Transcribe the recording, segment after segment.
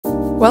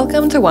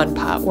Welcome to One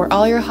Pot, where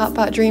all your hot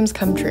pot dreams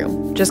come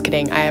true. Just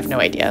kidding, I have no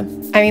idea.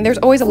 I mean, there's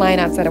always a line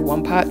outside of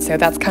One Pot, so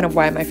that's kind of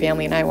why my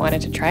family and I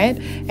wanted to try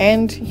it,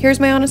 and here's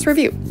my honest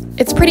review.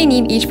 It's pretty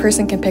neat. Each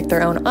person can pick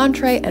their own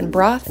entree and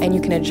broth, and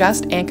you can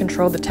adjust and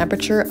control the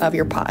temperature of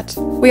your pot.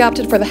 We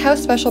opted for the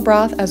house special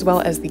broth as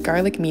well as the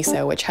garlic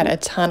miso, which had a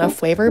ton of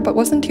flavor but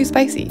wasn't too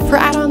spicy. For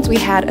add-ons, we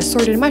had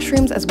assorted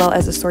mushrooms as well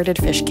as assorted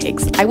fish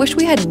cakes. I wish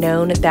we had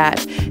known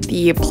that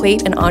the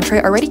plate and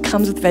entree already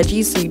comes with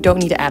veggies, so you don't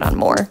need to add on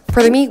more.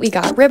 For the meat, we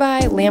got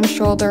ribeye, lamb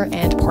shoulder,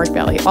 and pork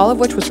belly, all of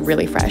which was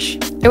really fresh.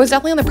 It was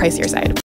definitely on the pricier side.